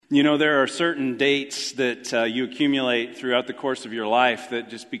You know, there are certain dates that you accumulate throughout the course of your life that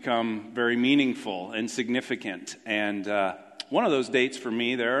just become very meaningful and significant. And one of those dates for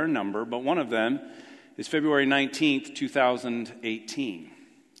me, there are a number, but one of them is February 19th, 2018.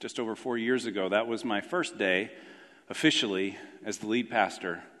 Just over 4 years ago, that was my first day officially as the lead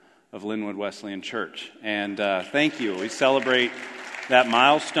pastor of Linwood Wesleyan Church. And thank you. We celebrate that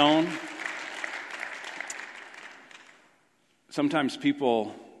milestone. Sometimes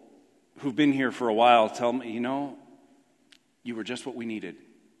people who've been here for a while tell me, you were just what we needed.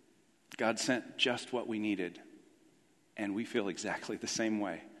 God sent just what we needed. And we feel exactly the same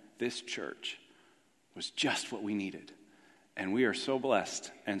way. This church was just what we needed. And we are so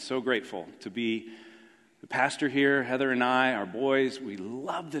blessed and so grateful to be the pastor here, Heather and I, our boys. We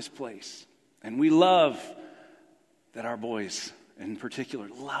love this place. And we love that our boys in particular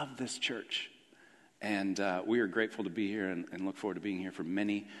love this church. And we are grateful to be here and look forward to being here for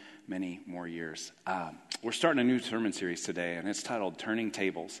many more years. We're starting a new sermon series today, and it's titled Turning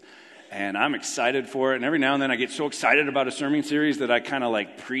Tables. And I'm excited for it. And every now and then I get so excited about a sermon series that I kind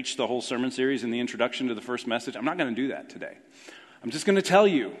of preach the whole sermon series in the introduction to the first message. I'm not going to do that today. I'm just going to tell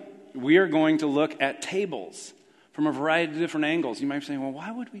you, we are going to look at tables from a variety of different angles. You might be saying, well,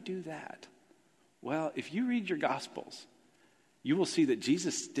 why would we do that? Well, if you read your Gospels, you will see that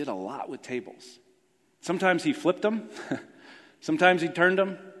Jesus did a lot with tables. Sometimes he flipped them. Sometimes he turned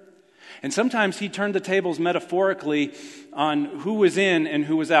them. And sometimes he turned the tables metaphorically on who was in and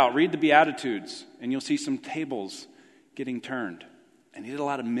who was out. Read the Beatitudes, and you'll see some tables getting turned. And he did a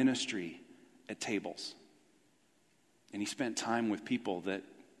lot of ministry at tables. And he spent time with people that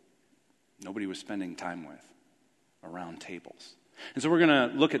nobody was spending time with around tables. And so we're going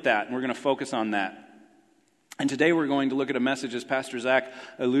to look at that, and we're going to focus on that. And today we're going to look at a message, as Pastor Zach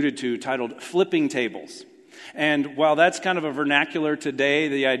alluded to, titled Flipping Tables. And while that's kind of a vernacular today,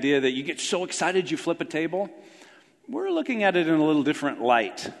 the idea that you get so excited you flip a table, we're looking at it in a little different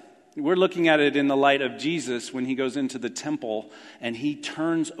light. We're looking at it in the light of Jesus when he goes into the temple and he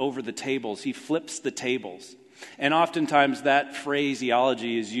turns over the tables. He flips the tables. And oftentimes that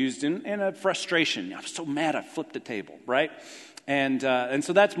phraseology is used in a frustration. I'm so mad I flipped the table, right? And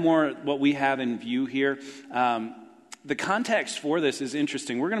so that's more what we have in view here. The context for this is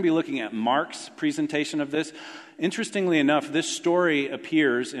interesting. We're going to be looking at Mark's presentation of this. Interestingly enough, this story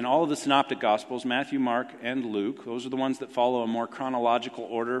appears in all of the synoptic gospels, Matthew, Mark, and Luke. Those are the ones that follow a more chronological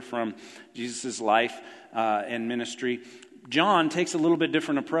order from Jesus' life and ministry. John takes a little bit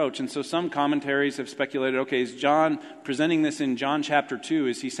different approach, and so some commentaries have speculated, okay, is John presenting this in John chapter 2?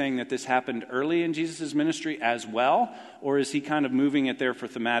 Is he saying that this happened early in Jesus' ministry as well, or is he kind of moving it there for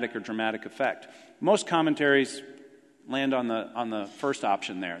thematic or dramatic effect? Most commentaries land on the first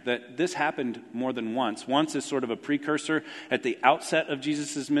option there, that this happened more than once. Once is sort of a precursor at the outset of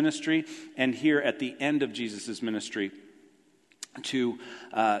Jesus' ministry, and here at the end of Jesus' ministry to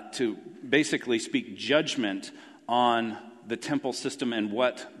basically speak judgment on the temple system and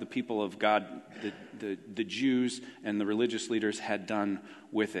what the people of God, the Jews and the religious leaders had done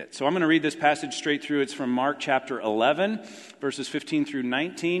with it. So I'm going to read this passage straight through. It's from Mark chapter 11, verses 15 through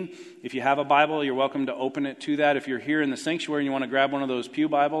 19. If you have a Bible, you're welcome to open it to that. If you're here in the sanctuary and you want to grab one of those pew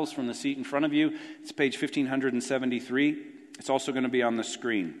Bibles from the seat in front of you, it's page 1573. It's also going to be on the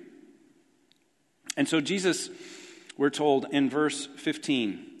screen. And so Jesus, we're told in verse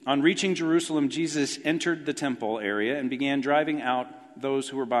 15, on reaching Jerusalem, Jesus entered the temple area and began driving out those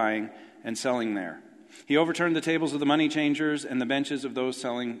who were buying and selling there. He overturned the tables of the money changers and the benches of those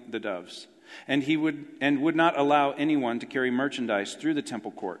selling the doves. And he would not allow anyone to carry merchandise through the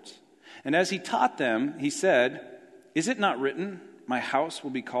temple courts. And as he taught them, he said, "Is it not written, 'My house will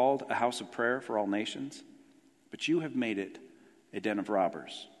be called a house of prayer for all nations'? But you have made it a den of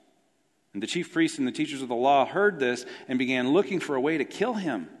robbers." And the chief priests and the teachers of the law heard this and began looking for a way to kill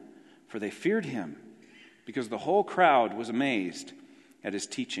him, for they feared him, because the whole crowd was amazed at his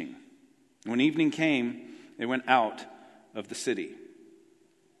teaching. When evening came, they went out of the city.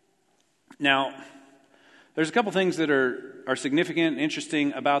 Now, there's a couple things that are significant and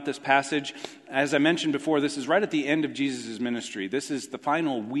interesting about this passage. As I mentioned before, this is right at the end of Jesus' ministry. This is the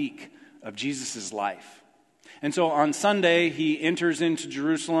final week of Jesus' life. And so on Sunday, he enters into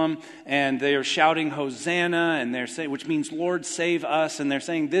Jerusalem, and they are shouting, Hosanna, and they're saying, which means, Lord, save us. And they're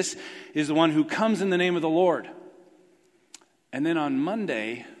saying, this is the one who comes in the name of the Lord. And then on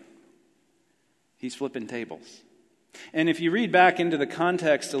Monday, he's flipping tables. And if you read back into the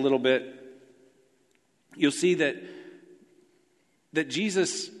context a little bit, you'll see that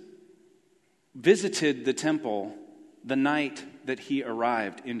Jesus visited the temple the night that he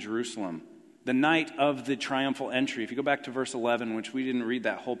arrived in Jerusalem the night of the triumphal entry. If you go back to verse 11, which we didn't read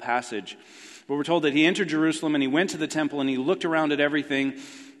that whole passage, but we're told that he entered Jerusalem and he went to the temple and he looked around at everything,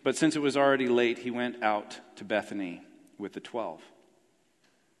 but since it was already late, he went out to Bethany with the 12.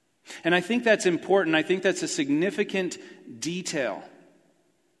 And I think that's important. I think that's a significant detail.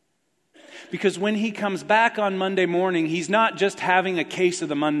 Because when he comes back on Monday morning, he's not just having a case of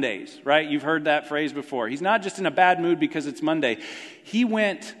the Mondays, right? You've heard that phrase before. He's not just in a bad mood because it's Monday. He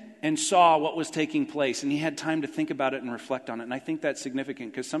went and saw what was taking place, and he had time to think about it and reflect on it. And I think that's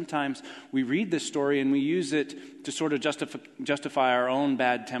significant because sometimes we read this story and we use it to sort of justify our own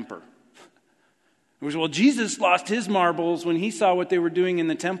bad temper. It was, well, Jesus lost his marbles when he saw what they were doing in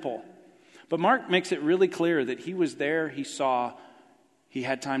the temple. But Mark makes it really clear that he was there, he saw, he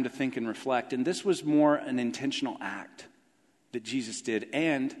had time to think and reflect. And this was more an intentional act that Jesus did.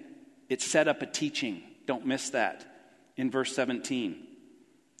 And it set up a teaching. Don't miss that in verse 17.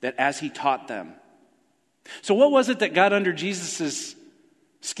 That as he taught them. So what was it that got under Jesus'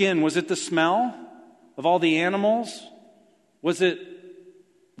 skin? Was it the smell of all the animals? Was it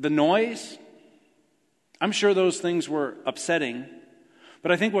the noise? I'm sure those things were upsetting.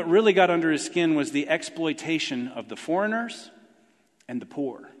 But I think what really got under his skin was the exploitation of the foreigners and the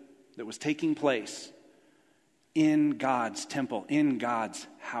poor that was taking place in God's temple, in God's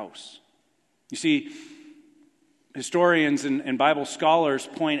house. You see, historians and Bible scholars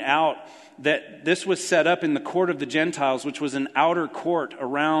point out that this was set up in the court of the Gentiles, which was an outer court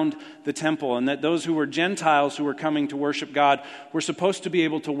around the temple, and that those who were Gentiles who were coming to worship God were supposed to be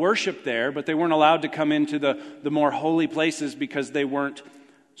able to worship there, but they weren't allowed to come into the more holy places because they weren't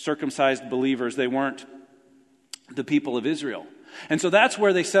circumcised believers. They weren't the people of Israel. And so that's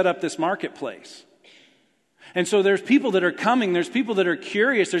where they set up this marketplace. And so there's people that are coming, there's people that are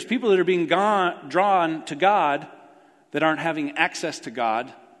curious, there's people that are being drawn to God that aren't having access to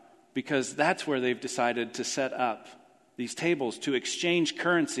God because that's where they've decided to set up these tables to exchange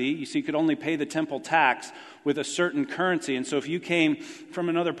currency. You see, you could only pay the temple tax with a certain currency. And so if you came from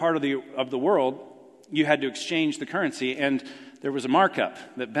another part of the world, you had to exchange the currency, and there was a markup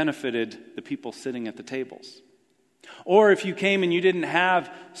that benefited the people sitting at the tables. Or if you came and you didn't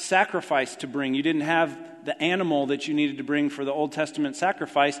have sacrifice to bring, you didn't have the animal that you needed to bring for the Old Testament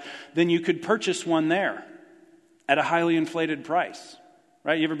sacrifice, then you could purchase one there at a highly inflated price.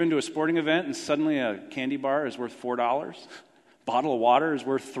 Right? You ever been to a sporting event and suddenly a candy bar is worth $4? Bottle of water is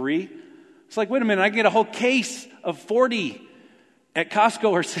worth $3? It's like, wait a minute, I can get a whole case of 40 at Costco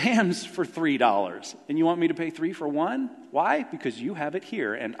or Sam's for $3. And you want me to pay $3 for one? Why? Because you have it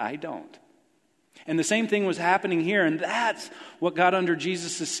here and I don't. And the same thing was happening here, and that's what got under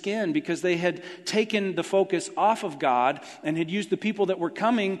Jesus' skin, because they had taken the focus off of God and had used the people that were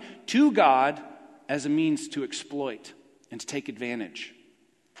coming to God as a means to exploit and to take advantage.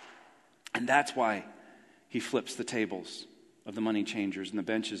 And that's why he flips the tables of the money changers and the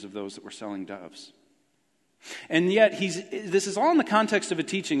benches of those that were selling doves. And yet, this is all in the context of a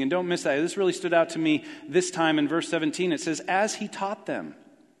teaching, and don't miss that. This really stood out to me this time in verse 17. It says, as he taught them.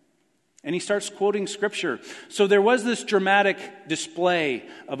 And he starts quoting scripture. So there was this dramatic display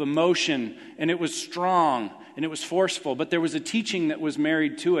of emotion, and it was strong, and it was forceful, but there was a teaching that was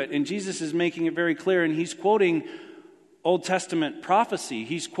married to it. And Jesus is making it very clear, and he's quoting Old Testament prophecy.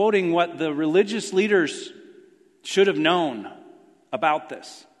 He's quoting what the religious leaders should have known about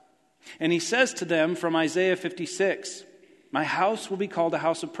this. And he says to them from Isaiah 56, my house will be called a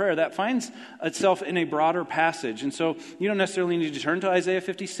house of prayer. That finds itself in a broader passage. And so you don't necessarily need to turn to Isaiah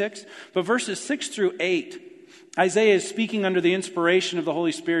 56, but verses 6 through 8, Isaiah is speaking under the inspiration of the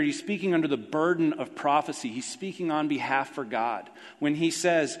Holy Spirit. He's speaking under the burden of prophecy. He's speaking on behalf for God when he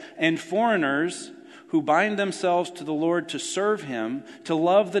says, and foreigners who bind themselves to the Lord to serve him, to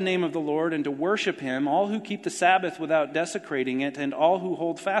love the name of the Lord and to worship him, all who keep the Sabbath without desecrating it, and all who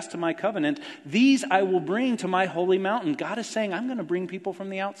hold fast to my covenant, these I will bring to my holy mountain. God is saying, I'm going to bring people from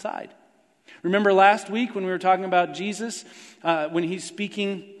the outside. Remember last week when we were talking about Jesus, when he's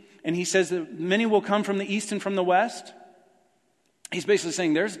speaking, and he says that many will come from the east and from the west? He's basically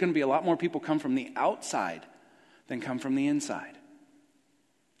saying there's going to be a lot more people come from the outside than come from the inside.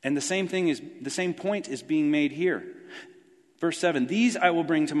 And the same point is being made here. Verse 7, these I will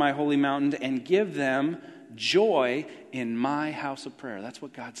bring to my holy mountain and give them joy in my house of prayer. That's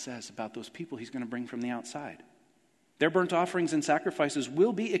what God says about those people he's going to bring from the outside. Their burnt offerings and sacrifices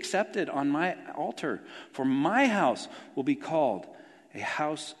will be accepted on my altar, for my house will be called a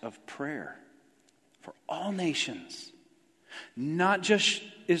house of prayer for all nations, not just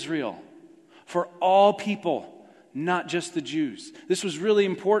Israel, for all people, not just the Jews. This was really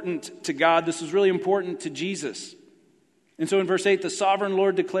important to God. This was really important to Jesus. And so in verse 8, the sovereign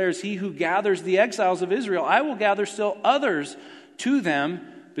Lord declares, he who gathers the exiles of Israel, I will gather still others to them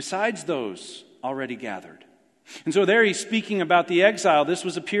besides those already gathered. And so there he's speaking about the exile. This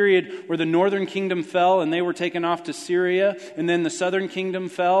was a period where the northern kingdom fell and they were taken off to Syria. And then the southern kingdom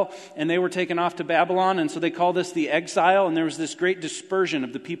fell and they were taken off to Babylon. And so they call this the exile. And there was this great dispersion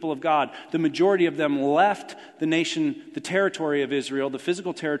of the people of God. The majority of them left the nation, the territory of Israel, the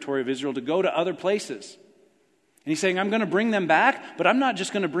physical territory of Israel, to go to other places. And he's saying, I'm going to bring them back, but I'm not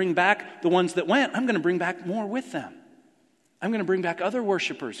just going to bring back the ones that went. I'm going to bring back more with them. I'm going to bring back other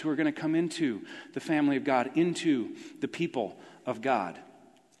worshipers who are going to come into the family of God, into the people of God.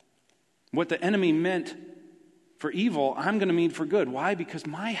 What the enemy meant for evil, I'm going to mean for good. Why? Because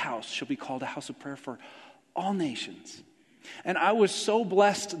my house shall be called a house of prayer for all nations. And I was so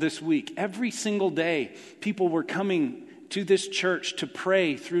blessed this week. Every single day, people were coming to this church to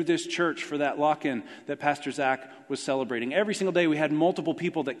pray through this church for that lock-in that Pastor Zach was celebrating. Every single day we had multiple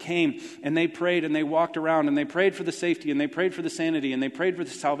people that came and they prayed and they walked around and they prayed for the safety and they prayed for the sanity and they prayed for the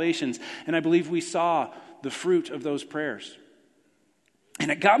salvations. And I believe we saw the fruit of those prayers.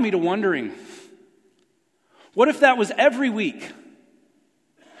 And it got me to wondering, what if that was every week?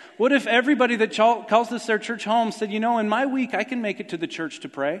 What if everybody that calls this their church home said, in my week I can make it to the church to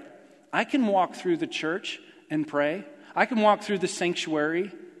pray. I can walk through the church and pray. I can walk through the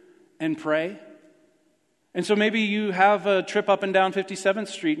sanctuary and pray. And so maybe you have a trip up and down 57th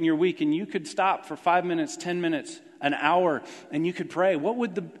Street in your week and you could stop for 5 minutes, 10 minutes, an hour, and you could pray. What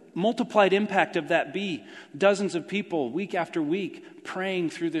would the multiplied impact of that be? Dozens of people week after week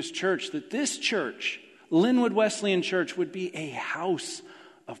praying through this church, that this church, Linwood Wesleyan Church, would be a house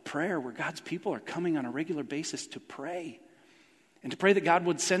of prayer where God's people are coming on a regular basis to pray. And to pray that God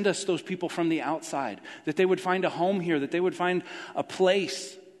would send us those people from the outside, that they would find a home here, that they would find a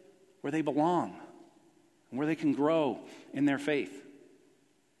place where they belong, and where they can grow in their faith.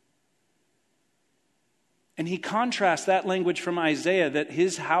 And he contrasts that language from Isaiah, that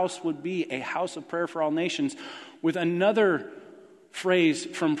his house would be a house of prayer for all nations, with another phrase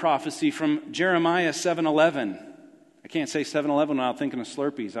from prophecy from Jeremiah 7:11. I can't say 7-Eleven without thinking of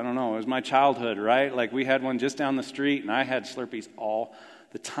Slurpees. I don't know. It was my childhood, right? Like we had one just down the street, and I had Slurpees all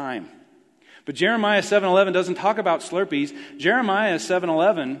the time. But Jeremiah 7:11 doesn't talk about Slurpees. Jeremiah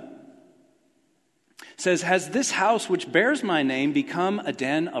 7:11 says, has this house which bears my name become a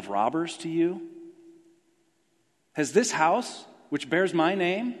den of robbers to you? Has this house which bears my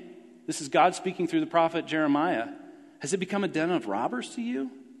name, this is God speaking through the prophet Jeremiah, has it become a den of robbers to you?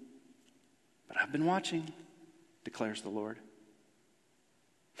 But I've been watching, declares the Lord.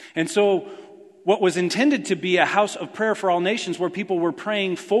 And so what was intended to be a house of prayer for all nations where people were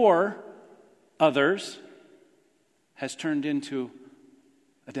praying for others has turned into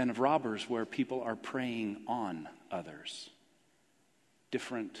a den of robbers where people are preying on others.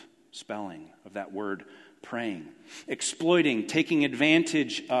 Different spelling of that word praying. Exploiting, taking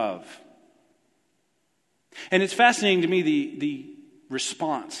advantage of. And it's fascinating to me the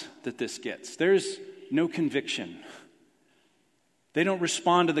response that this gets. There's no conviction. They don't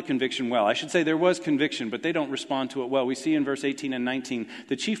respond to the conviction well. I should say there was conviction, but they don't respond to it well. We see in verse 18 and 19,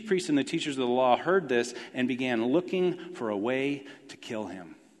 the chief priests and the teachers of the law heard this and began looking for a way to kill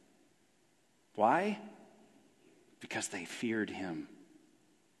him. Why? Because they feared him.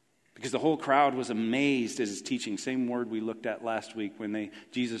 Because the whole crowd was amazed at his teaching. Same word we looked at last week when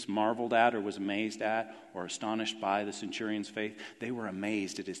Jesus marveled at or was amazed at or astonished by the centurion's faith. They were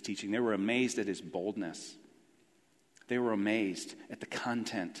amazed at his teaching. They were amazed at his boldness. They were amazed at the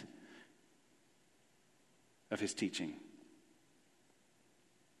content of his teaching.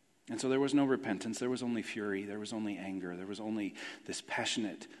 And so there was no repentance. There was only fury. There was only anger. There was only this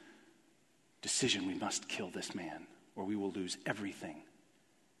passionate decision. We must kill this man or we will lose everything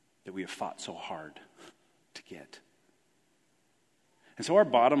that we have fought so hard to get. And so our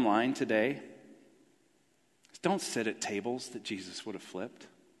bottom line today is don't sit at tables that Jesus would have flipped.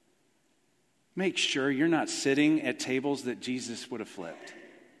 Make sure you're not sitting at tables that Jesus would have flipped.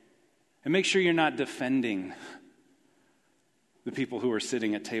 And make sure you're not defending the people who are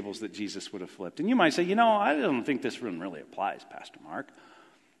sitting at tables that Jesus would have flipped. And you might say, I don't think this room really applies, Pastor Mark.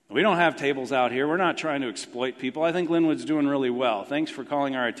 We don't have tables out here. We're not trying to exploit people. I think Linwood's doing really well. Thanks for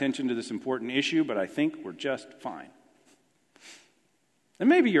calling our attention to this important issue, but I think we're just fine. And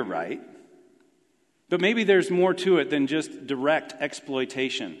maybe you're right. But maybe there's more to it than just direct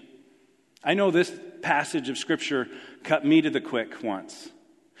exploitation. I know this passage of Scripture cut me to the quick once.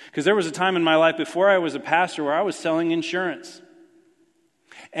 Because there was a time in my life before I was a pastor where I was selling insurance.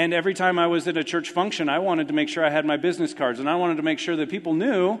 And every time I was at a church function, I wanted to make sure I had my business cards. And I wanted to make sure that people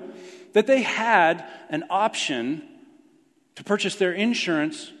knew that they had an option to purchase their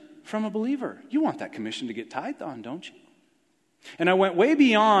insurance from a believer. You want that commission to get tithed on, don't you? And I went way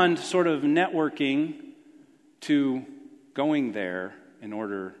beyond sort of networking to going there in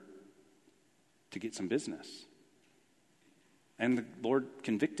order to get some business. And the Lord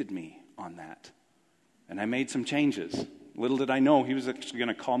convicted me on that. And I made some changes. Little did I know he was actually going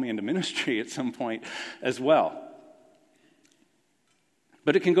to call me into ministry at some point as well.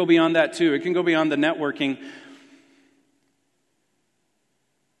 But it can go beyond that too. It can go beyond the networking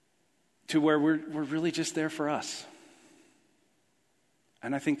to where we're really just there for us.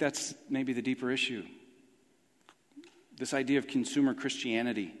 And I think that's maybe the deeper issue. This idea of consumer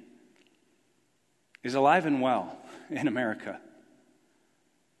Christianity is alive and well in America.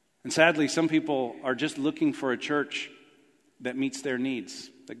 And sadly, some people are just looking for a church that meets their needs,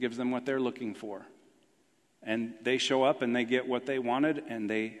 that gives them what they're looking for. And they show up and they get what they wanted and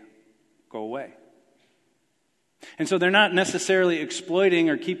they go away. And so they're not necessarily exploiting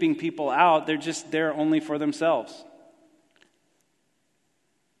or keeping people out. They're just there only for themselves.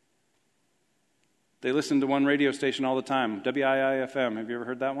 They listen to one radio station all the time, WIIFM. Have you ever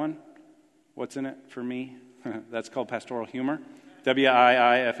heard that one? What's in it for me? That's called pastoral humor.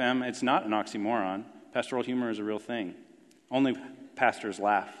 WIIFM. It's not an oxymoron. Pastoral humor is a real thing. Only pastors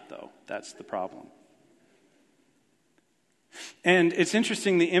laugh, though. That's the problem. And it's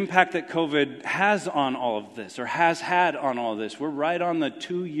interesting the impact that COVID has on all of this, or has had on all of this. We're right on the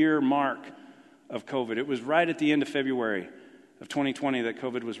 2-year mark of COVID. It was right at the end of February of 2020 that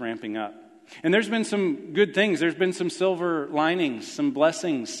COVID was ramping up. And there's been some good things. There's been some silver linings, some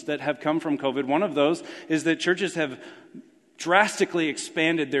blessings that have come from COVID. One of those is that churches have drastically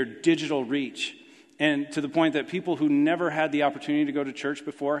expanded their digital reach, and to the point that people who never had the opportunity to go to church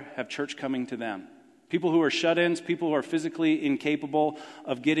before have church coming to them. People who are shut-ins, people who are physically incapable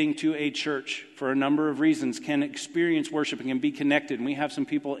of getting to a church for a number of reasons can experience worship and can be connected. And we have some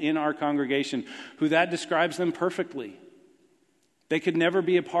people in our congregation who that describes them perfectly. They could never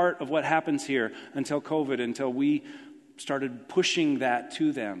be a part of what happens here until COVID, until we started pushing that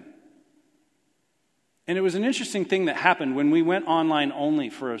to them. And it was an interesting thing that happened when we went online only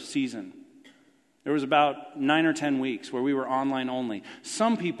for a season. There was about 9 or 10 weeks where we were online only.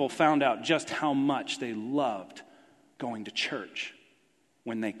 Some people found out just how much they loved going to church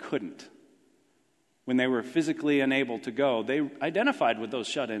when they couldn't. When they were physically unable to go, they identified with those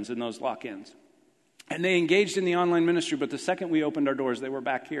shut-ins and those lock-ins. And they engaged in the online ministry, but the second we opened our doors, they were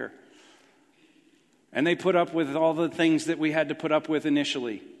back here. And they put up with all the things that we had to put up with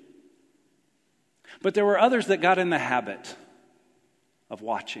initially. But there were others that got in the habit of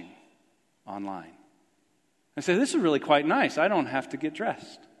watching online. I said, this is really quite nice. I don't have to get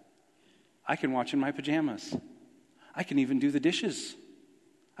dressed. I can watch in my pajamas. I can even do the dishes.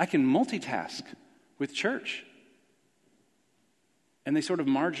 I can multitask with church. And they sort of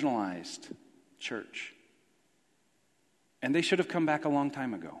marginalized church. And they should have come back a long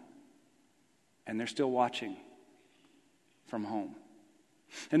time ago. And they're still watching from home.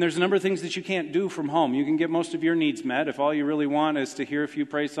 And there's a number of things that you can't do from home. You can get most of your needs met. If all you really want is to hear a few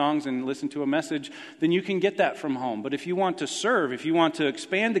praise songs and listen to a message, then you can get that from home. But if you want to serve, if you want to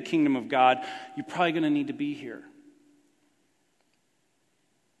expand the kingdom of God, you're probably going to need to be here.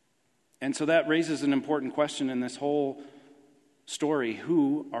 And so that raises an important question in this whole story.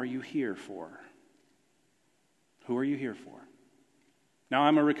 Who are you here for? Who are you here for? Now,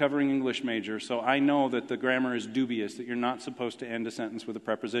 I'm a recovering English major, so I know that the grammar is dubious, that you're not supposed to end a sentence with a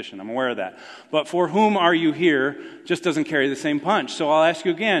preposition. I'm aware of that. But for whom are you here just doesn't carry the same punch. So I'll ask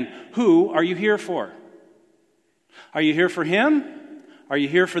you again, who are you here for? Are you here for him? Are you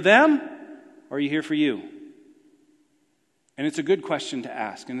here for them? Or are you here for you? And it's a good question to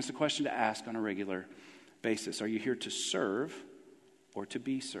ask, and it's a question to ask on a regular basis. Are you here to serve or to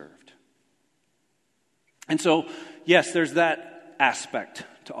be served? And so, yes, there's that aspect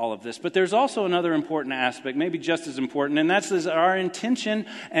to all of this. But there's also another important aspect, maybe just as important, and that's our intention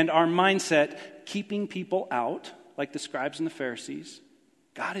and our mindset keeping people out, like the scribes and the Pharisees.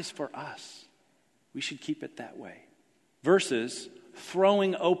 God is for us. We should keep it that way. Versus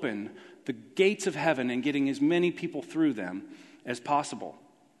throwing open the gates of heaven and getting as many people through them as possible.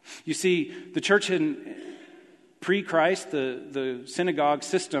 You see, the church in pre-Christ, the synagogue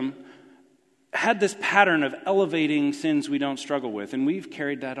system, had this pattern of elevating sins we don't struggle with, and we've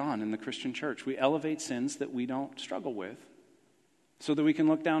carried that on in the Christian church. We elevate sins that we don't struggle with so that we can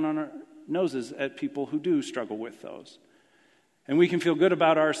look down on our noses at people who do struggle with those. And we can feel good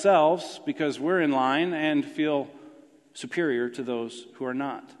about ourselves because we're in line and feel superior to those who are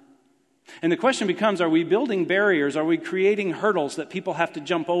not. And the question becomes, are we building barriers? Are we creating hurdles that people have to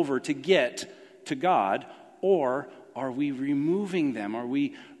jump over to get to God? Or are we removing them? Are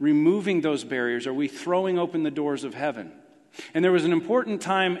we removing those barriers? Are we throwing open the doors of heaven? And there was an important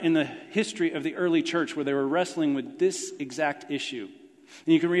time in the history of the early church where they were wrestling with this exact issue.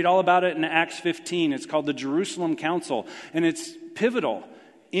 And you can read all about it in Acts 15. It's called the Jerusalem Council, and it's pivotal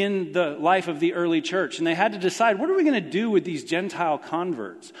in the life of the early church. And they had to decide, what are we going to do with these Gentile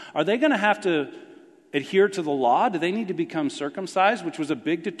converts? Are they going to have to adhere to the law? Do they need to become circumcised, which was a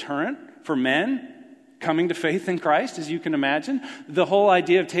big deterrent for men coming to faith in Christ, as you can imagine? The whole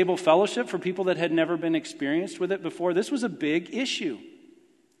idea of table fellowship for people that had never been experienced with it before, this was a big issue.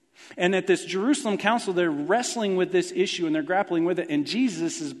 And at this Jerusalem council, they're wrestling with this issue and they're grappling with it. And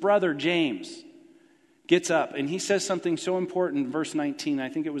Jesus' brother, James, gets up and he says something so important in verse 19. I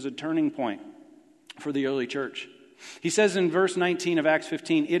think it was a turning point for the early church. He says in verse 19 of Acts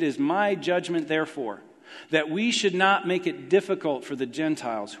 15, "It is my judgment, therefore, that we should not make it difficult for the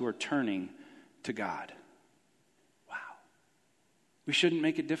Gentiles who are turning to God." Wow. We shouldn't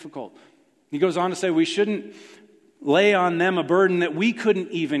make it difficult. He goes on to say we shouldn't lay on them a burden that we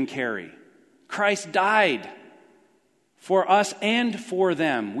couldn't even carry. Christ died for us and for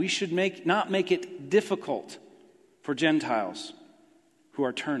them. We should not make it difficult for Gentiles who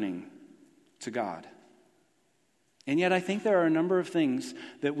are turning to God. And yet I think there are a number of things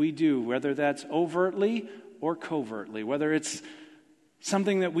that we do, whether that's overtly or covertly, whether it's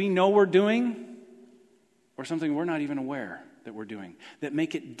something that we know we're doing or something we're not even aware that we're doing, that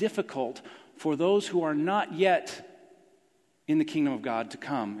make it difficult for those who are not yet in the kingdom of God to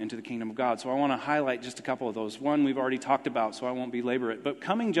come into the kingdom of God. So I want to highlight just a couple of those. One we've already talked about, so I won't belabor it, but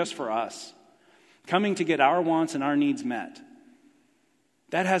coming just for us, coming to get our wants and our needs met,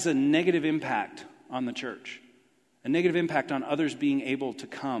 that has a negative impact on the church, a negative impact on others being able to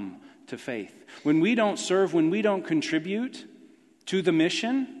come to faith. When we don't serve, when we don't contribute to the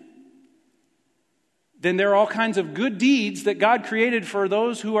mission, then there are all kinds of good deeds that God created for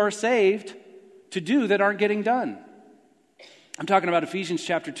those who are saved to do that aren't getting done. I'm talking about Ephesians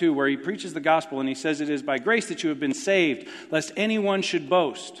chapter 2, where he preaches the gospel and he says, "It is by grace that you have been saved, lest anyone should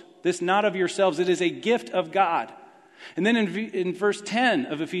boast. This not of yourselves, it is a gift of God." And then in verse 10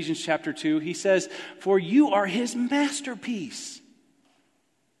 of Ephesians chapter 2, he says, "For you are his masterpiece."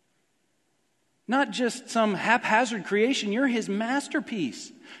 Not just some haphazard creation, you're his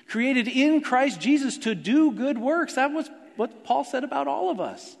masterpiece, created in Christ Jesus to do good works. That was what Paul said about all of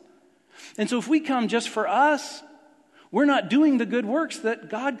us. And so if we come just for us, we're not doing the good works that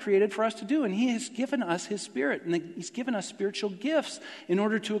God created for us to do. And he has given us his Spirit. And he's given us spiritual gifts in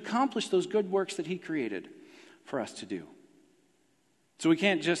order to accomplish those good works that he created for us to do. So we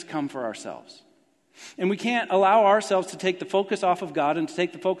can't just come for ourselves. And we can't allow ourselves to take the focus off of God and to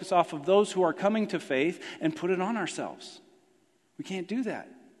take the focus off of those who are coming to faith and put it on ourselves. We can't do that.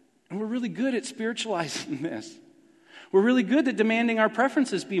 And we're really good at spiritualizing this. We're really good at demanding our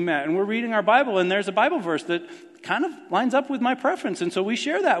preferences be met. And we're reading our Bible, and there's a Bible verse that kind of lines up with my preference. And so we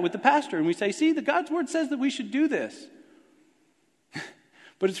share that with the pastor, and we say, "See, God's word says that we should do this."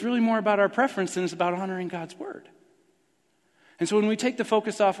 But it's really more about our preference than it's about honoring God's word. And so when we take the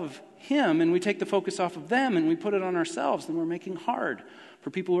focus off of him, and we take the focus off of them, and we put it on ourselves, then we're making hard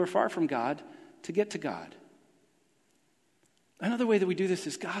for people who are far from God to get to God. Another way that we do this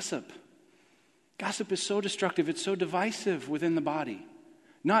is gossip. Gossip is so destructive. It's so divisive within the body.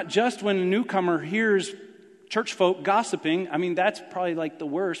 Not just when a newcomer hears church folk gossiping. I mean, that's probably like the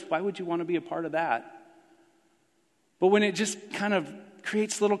worst. Why would you want to be a part of that? But when it just kind of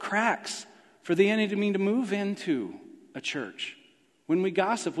creates little cracks for the enemy to move into a church. When we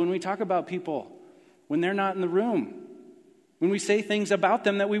gossip, when we talk about people, when they're not in the room, when we say things about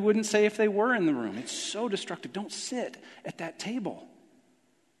them that we wouldn't say if they were in the room. It's so destructive. Don't sit at that table.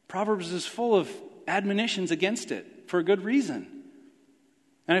 Proverbs is full of admonitions against it for a good reason.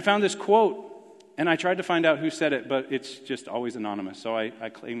 And I found this quote, and I tried to find out who said it, but it's just always anonymous, so I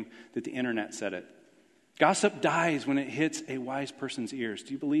claim that the internet said it. "Gossip dies when it hits a wise person's ears."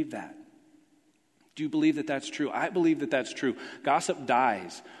 Do you believe that? Do you believe that that's true? I believe that that's true. Gossip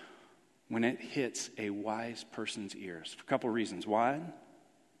dies when it hits a wise person's ears for a couple of reasons. One,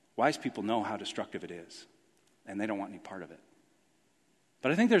 wise people know how destructive it is, and they don't want any part of it.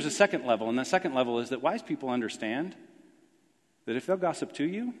 But I think there's a second level, and the second level is that wise people understand that if they'll gossip to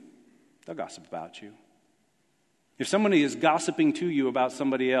you, they'll gossip about you. If somebody is gossiping to you about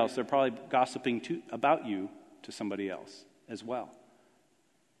somebody else, they're probably gossiping about you to somebody else as well.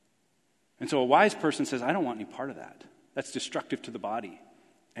 And so a wise person says, "I don't want any part of that. That's destructive to the body."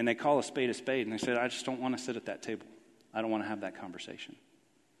 And they call a spade, and they say, "I just don't want to sit at that table. I don't want to have that conversation."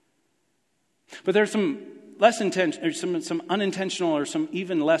 But there's some less intentional, or some unintentional, or some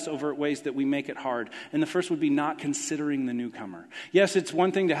even less overt ways that we make it hard. And the first would be not considering the newcomer. Yes, it's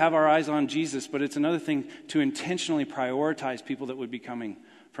one thing to have our eyes on Jesus, but it's another thing to intentionally prioritize people that would be coming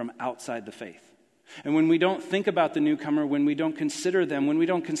from outside the faith. And when we don't think about the newcomer, when we don't consider them, when we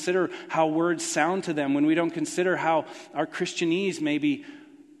don't consider how words sound to them, when we don't consider how our Christianese maybe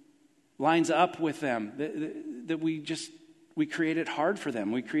lines up with them, that we create it hard for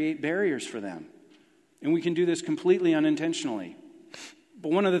them. We create barriers for them. And we can do this completely unintentionally.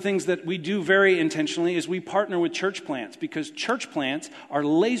 But one of the things that we do very intentionally is we partner with church plants, because church plants are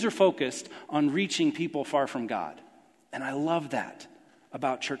laser focused on reaching people far from God. And I love that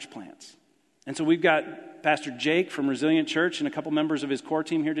about church plants. And so we've got Pastor Jake from Resilient Church and a couple members of his core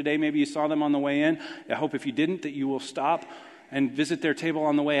team here today. Maybe you saw them on the way in. I hope if you didn't, that you will stop and visit their table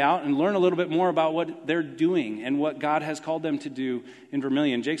on the way out and learn a little bit more about what they're doing and what God has called them to do in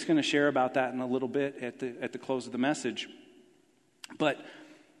Vermilion. Jake's going to share about that in a little bit at the close of the message. But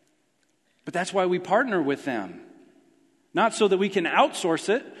that's why we partner with them. Not so that we can outsource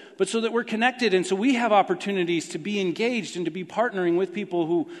it, but so that we're connected, and so we have opportunities to be engaged and to be partnering with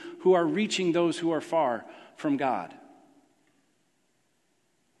people who are reaching those who are far from God.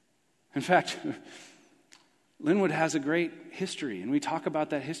 In fact, Linwood has a great history, and we talk about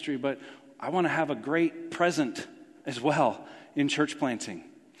that history, but I want to have a great present as well in church planting.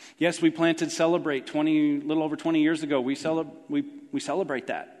 Yes, we planted Celebrate little over 20 years ago. We celebrate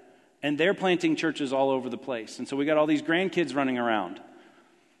that. And they're planting churches all over the place. And so we got all these grandkids running around.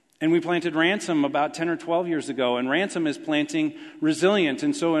 And we planted Ransom about 10 or 12 years ago. And Ransom is planting Resilient.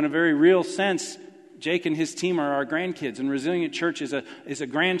 And so in a very real sense, Jake and his team are our grandkids. And Resilient Church is a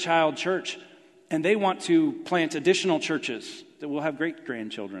grandchild church. And they want to plant additional churches that will have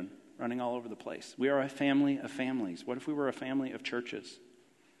great-grandchildren running all over the place. We are a family of families. What if we were a family of churches?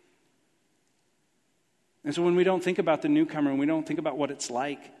 And so when we don't think about the newcomer and we don't think about what it's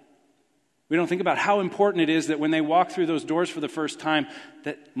like, we don't think about how important it is that when they walk through those doors for the first time,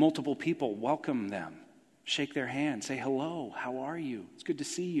 that multiple people welcome them, shake their hand, say, hello, how are you? It's good to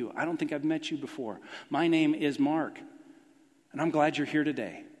see you. I don't think I've met you before. My name is Mark, and I'm glad you're here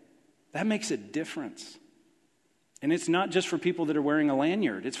today. That makes a difference. And it's not just for people that are wearing a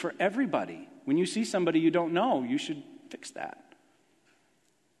lanyard. It's for everybody. When you see somebody you don't know, you should fix that.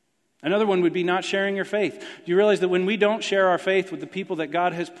 Another one would be not sharing your faith. Do you realize that when we don't share our faith with the people that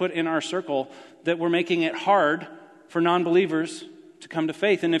God has put in our circle, that we're making it hard for non-believers to come to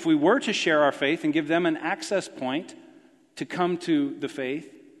faith? And if we were to share our faith and give them an access point to come to the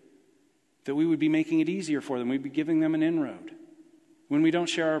faith, that we would be making it easier for them. We'd be giving them an inroad. When we don't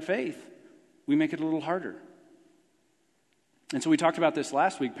share our faith, we make it a little harder. And so we talked about this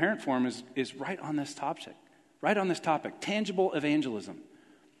last week. Parent Forum is right on this topic, tangible evangelism.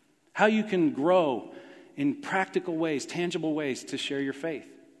 How you can grow in practical ways, tangible ways to share your faith.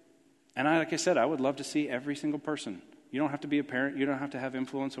 And like I said, I would love to see every single person. You don't have to be a parent. You don't have to have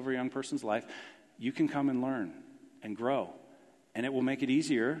influence over a young person's life. You can come and learn and grow. And it will make it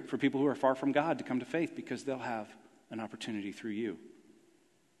easier for people who are far from God to come to faith because they'll have an opportunity through you.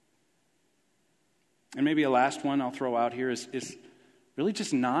 And maybe a last one I'll throw out here is really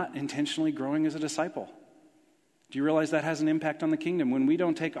just not intentionally growing as a disciple. Do you realize that has an impact on the kingdom? When we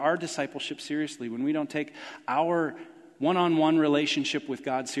don't take our discipleship seriously, when we don't take our one-on-one relationship with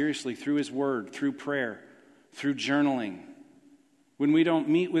God seriously through His Word, through prayer, through journaling, when we don't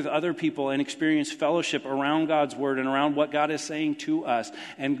meet with other people and experience fellowship around God's Word and around what God is saying to us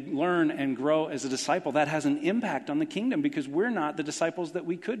and learn and grow as a disciple, that has an impact on the kingdom because we're not the disciples that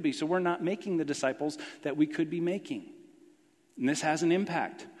we could be. So we're not making the disciples that we could be making. And this has an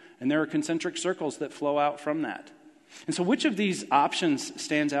impact. And there are concentric circles that flow out from that. And so which of these options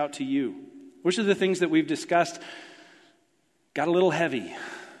stands out to you? Which of the things that we've discussed got a little heavy?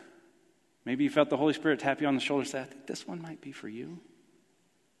 Maybe you felt the Holy Spirit tap you on the shoulder and say, I think this one might be for you.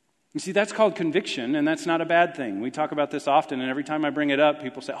 You see, that's called conviction, and that's not a bad thing. We talk about this often, and every time I bring it up,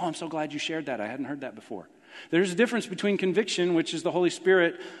 people say, oh, I'm so glad you shared that. I hadn't heard that before. There's a difference between conviction, which is the Holy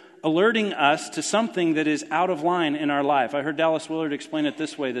Spirit alerting us to something that is out of line in our life. I heard Dallas Willard explain it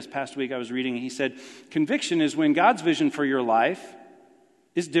this way this past week I was reading. He said, conviction is when God's vision for your life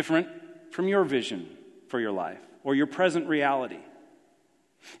is different from your vision for your life or your present reality.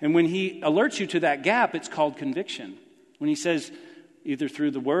 And when He alerts you to that gap, it's called conviction. When He says, either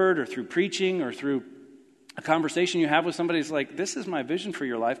through the Word or through preaching or through a conversation you have with somebody, it's like, this is my vision for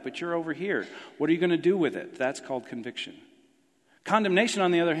your life, but you're over here. What are you going to do with it? That's called conviction. Condemnation,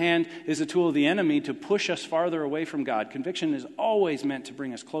 on the other hand, is a tool of the enemy to push us farther away from God. Conviction is always meant to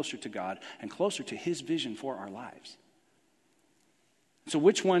bring us closer to God and closer to His vision for our lives. So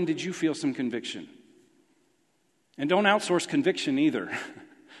which one did you feel some conviction? And don't outsource conviction either.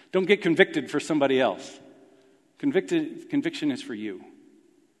 Don't get convicted for somebody else. Conviction is for you.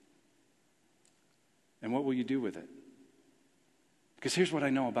 And what will you do with it? Because here's what I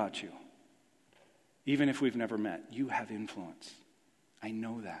know about you. Even if we've never met, you have influence. I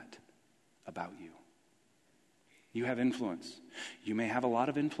know that about you. You have influence. You may have a lot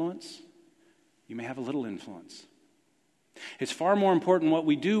of influence. You may have a little influence. It's far more important what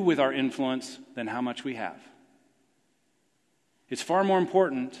we do with our influence than how much we have. It's far more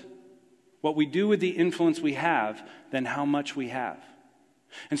important what we do with the influence we have than how much we have.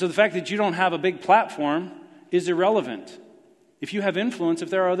 And so the fact that you don't have a big platform is irrelevant. If you have influence, if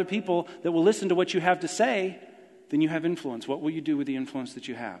there are other people that will listen to what you have to say, then you have influence. What will you do with the influence that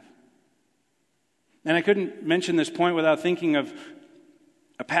you have? And I couldn't mention this point without thinking of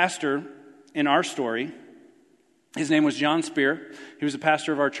a pastor in our story. His name was John Spear. He was a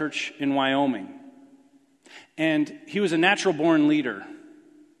pastor of our church in Wyoming. And he was a natural-born leader.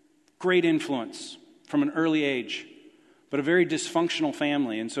 Great influence from an early age, but a very dysfunctional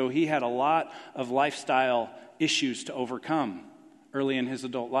family. And so he had a lot of lifestyle issues to overcome early in his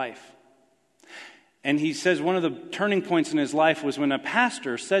adult life. And he says one of the turning points in his life was when a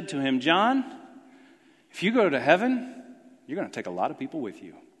pastor said to him, "John, if you go to heaven, you're going to take a lot of people with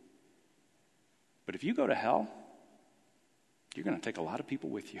you. But if you go to hell, you're going to take a lot of people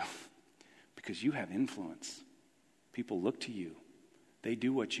with you because you have influence. People look to you. They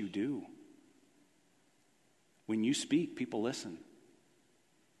do what you do. When you speak, people listen."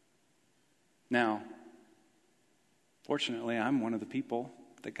 Now, fortunately, I'm one of the people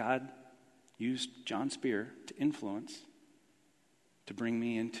that God used John Spear to influence, to bring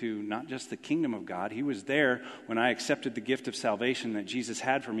me into not just the kingdom of God. He was there when I accepted the gift of salvation that Jesus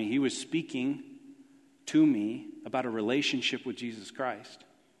had for me. He was speaking to me about a relationship with Jesus Christ.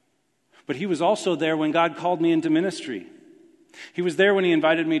 But he was also there when God called me into ministry. He was there when he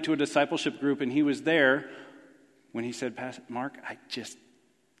invited me to a discipleship group, and he was there when he said, "Pastor Mark,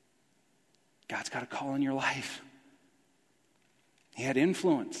 God's got a call in your life." He had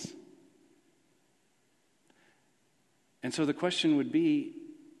influence. And so the question would be,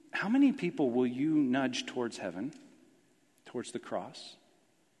 how many people will you nudge towards heaven, towards the cross,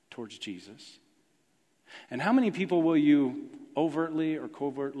 towards Jesus? And how many people will you overtly or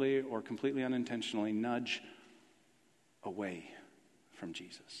covertly or completely unintentionally nudge away from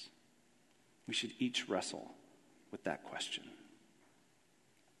Jesus? We should each wrestle with that question,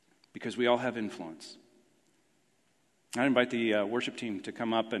 because we all have influence. I invite the worship team to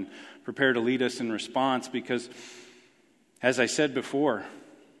come up and prepare to lead us in response, because as I said before,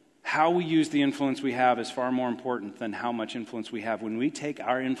 how we use the influence we have is far more important than how much influence we have. When we take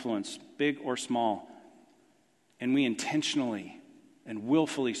our influence, big or small, and we intentionally and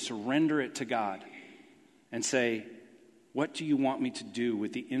willfully surrender it to God and say, "What do you want me to do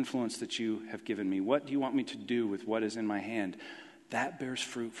with the influence that you have given me? What do you want me to do with what is in my hand?" That bears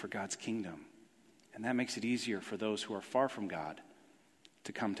fruit for God's kingdom. And that makes it easier for those who are far from God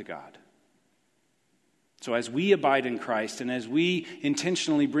to come to God. So as we abide in Christ and as we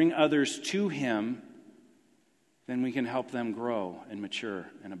intentionally bring others to Him, then we can help them grow and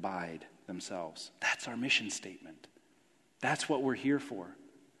mature and abide themselves. That's our mission statement. That's what we're here for,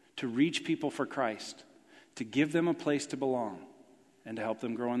 to reach people for Christ, to give them a place to belong, and to help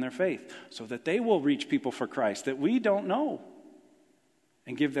them grow in their faith so that they will reach people for Christ that we don't know,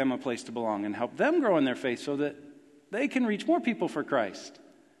 and give them a place to belong and help them grow in their faith so that they can reach more people for Christ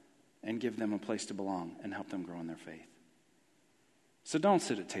and give them a place to belong and help them grow in their faith. So don't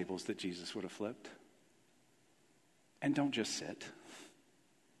sit at tables that Jesus would have flipped. And don't just sit.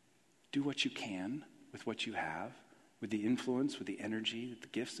 Do what you can with what you have, with the influence, with the energy, the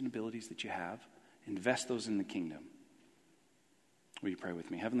gifts and abilities that you have. Invest those in the kingdom. Will you pray with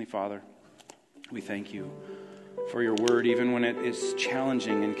me? Heavenly Father, we thank you for your word, even when it is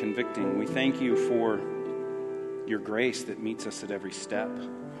challenging and convicting. We thank you for your grace that meets us at every step.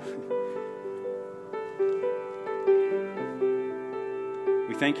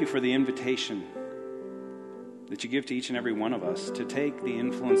 We thank you for the invitation that you give to each and every one of us to take the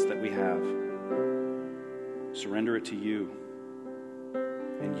influence that we have, surrender it to you,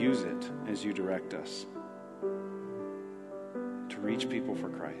 and use it as you direct us to reach people for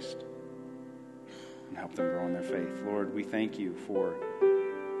Christ and help them grow in their faith. Lord, we thank you for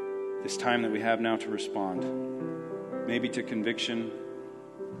this time that we have now to respond, maybe to conviction,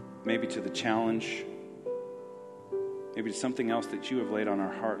 maybe to the challenge, maybe to something else that you have laid on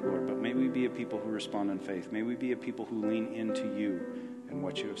our heart, Lord. But may we be a people who respond in faith. May we be a people who lean into you and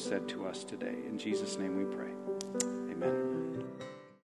what you have said to us today. In Jesus' name we pray.